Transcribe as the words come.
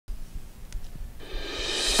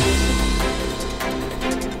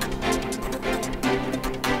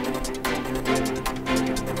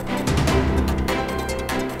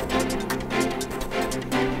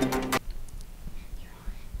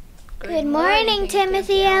morning,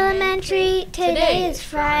 Timothy Elementary. Today is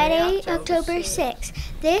Friday, October 6th.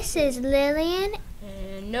 This is Lillian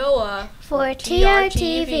and Noah for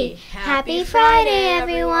TRTV. Happy Friday,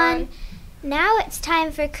 everyone. Now it's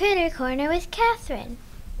time for Critter Corner with Catherine.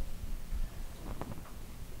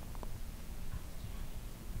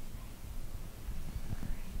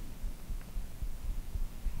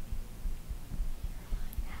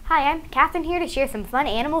 Hi, I'm Catherine here to share some fun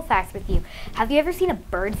animal facts with you. Have you ever seen a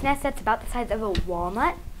bird's nest that's about the size of a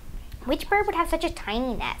walnut? Which bird would have such a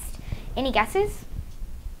tiny nest? Any guesses?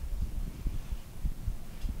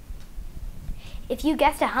 If you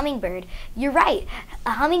guessed a hummingbird, you're right.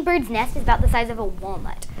 A hummingbird's nest is about the size of a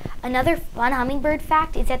walnut. Another fun hummingbird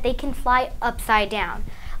fact is that they can fly upside down.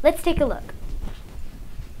 Let's take a look.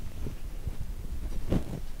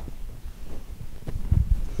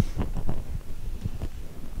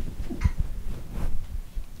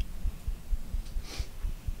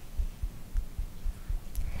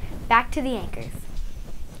 Back to the anchors.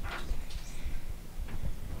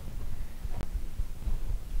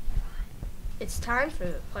 It's time for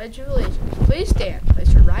the Pledge of Allegiance. Please stand,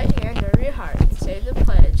 place your right hand over your heart, and say the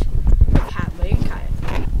pledge of Hadley and Kaya.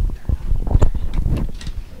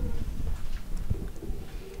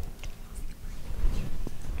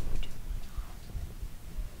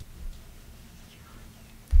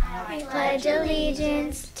 I pledge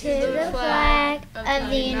allegiance to the flag of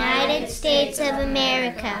the United States of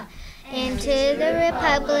America and to the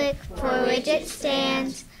republic for which it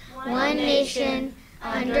stands, one nation,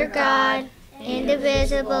 under God,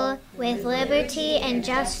 indivisible, with liberty and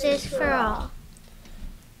justice for all.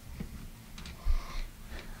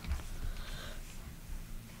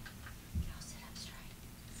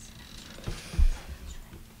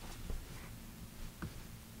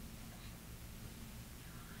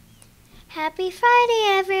 Happy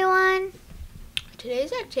Friday, everyone!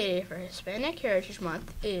 Today's activity for Hispanic Heritage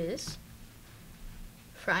Month is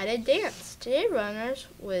Friday Dance. Today runners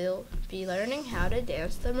will be learning how to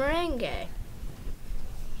dance the merengue.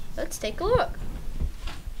 Let's take a look.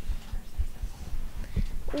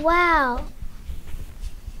 Wow!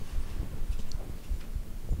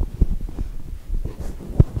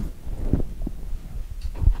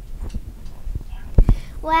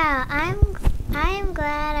 Wow, I'm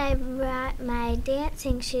glad I brought my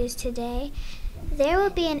dancing shoes today. There will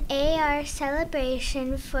be an AR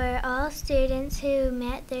celebration for all students who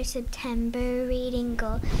met their September reading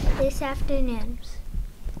goal this afternoon.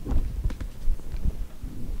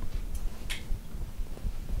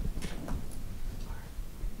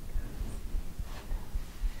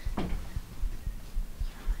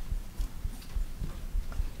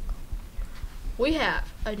 We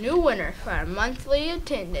have a new winner for our monthly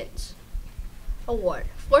attendance award.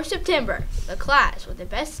 For September, the class with the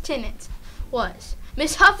best attendance was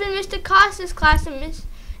Miss Huff and Mr. Costa's class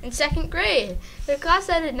in second grade. Their class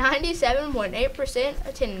had a 97.8%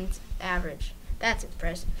 attendance average. That's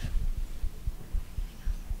impressive.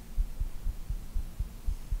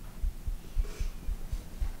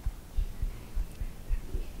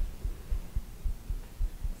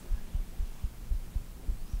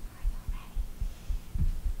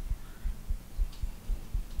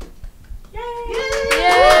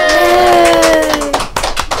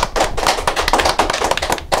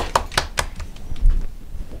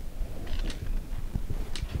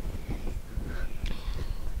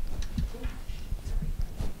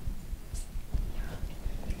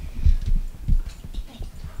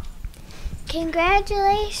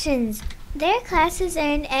 Congratulations! Their classes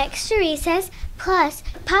earned extra recess plus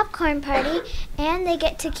popcorn party, and they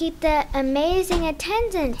get to keep the amazing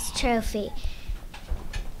attendance trophy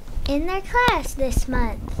in their class this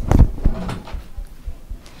month.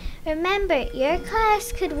 Remember, your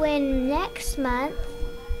class could win next month.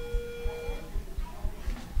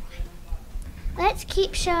 Let's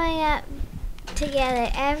keep showing up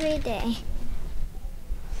together every day.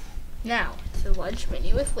 Now, to the lunch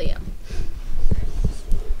menu with Liam.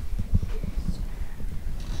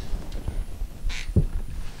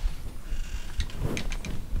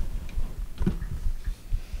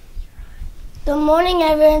 Good morning,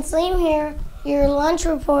 everyone. It's Liam here, your lunch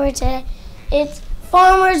reporter. It's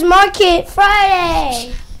Farmers Market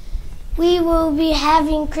Friday. We will be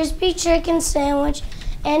having crispy chicken sandwich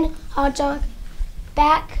and hot dog,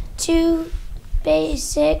 back to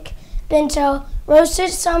basic bento,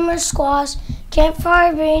 roasted summer squash,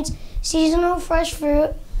 campfire beans, seasonal fresh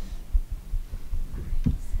fruit,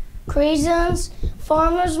 craisins,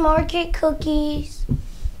 Farmers Market cookies,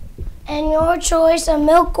 and your choice of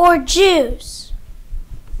milk or juice.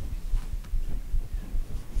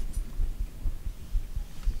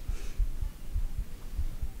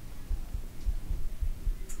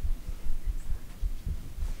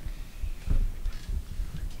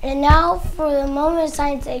 And now for the moment of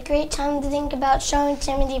science, a great time to think about showing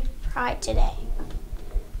Timothy pride today.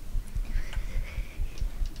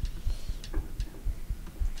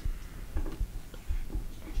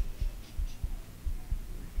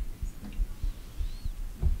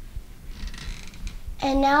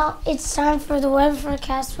 And now it's time for the weather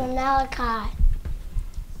forecast from Malachi.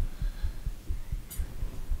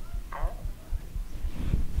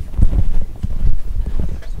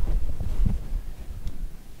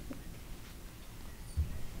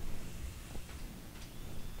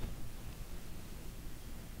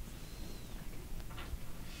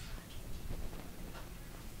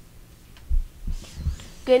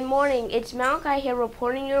 Good morning, it's Malachi here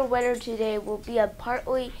reporting your weather today will be a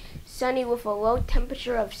partly sunny with a low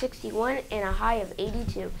temperature of 61 and a high of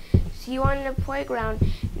 82. See you on the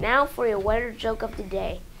playground. Now for your weather joke of the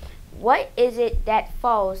day. What is it that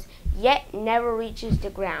falls yet never reaches the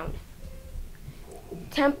ground?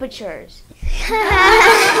 Temperatures.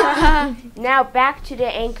 Now back to the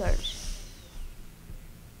anchors.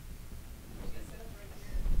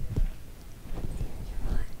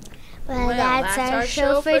 Well, that's our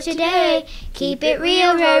show for today. Keep it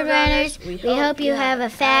real, Roadrunners. We hope you have a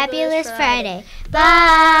fabulous Friday.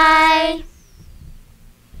 Bye!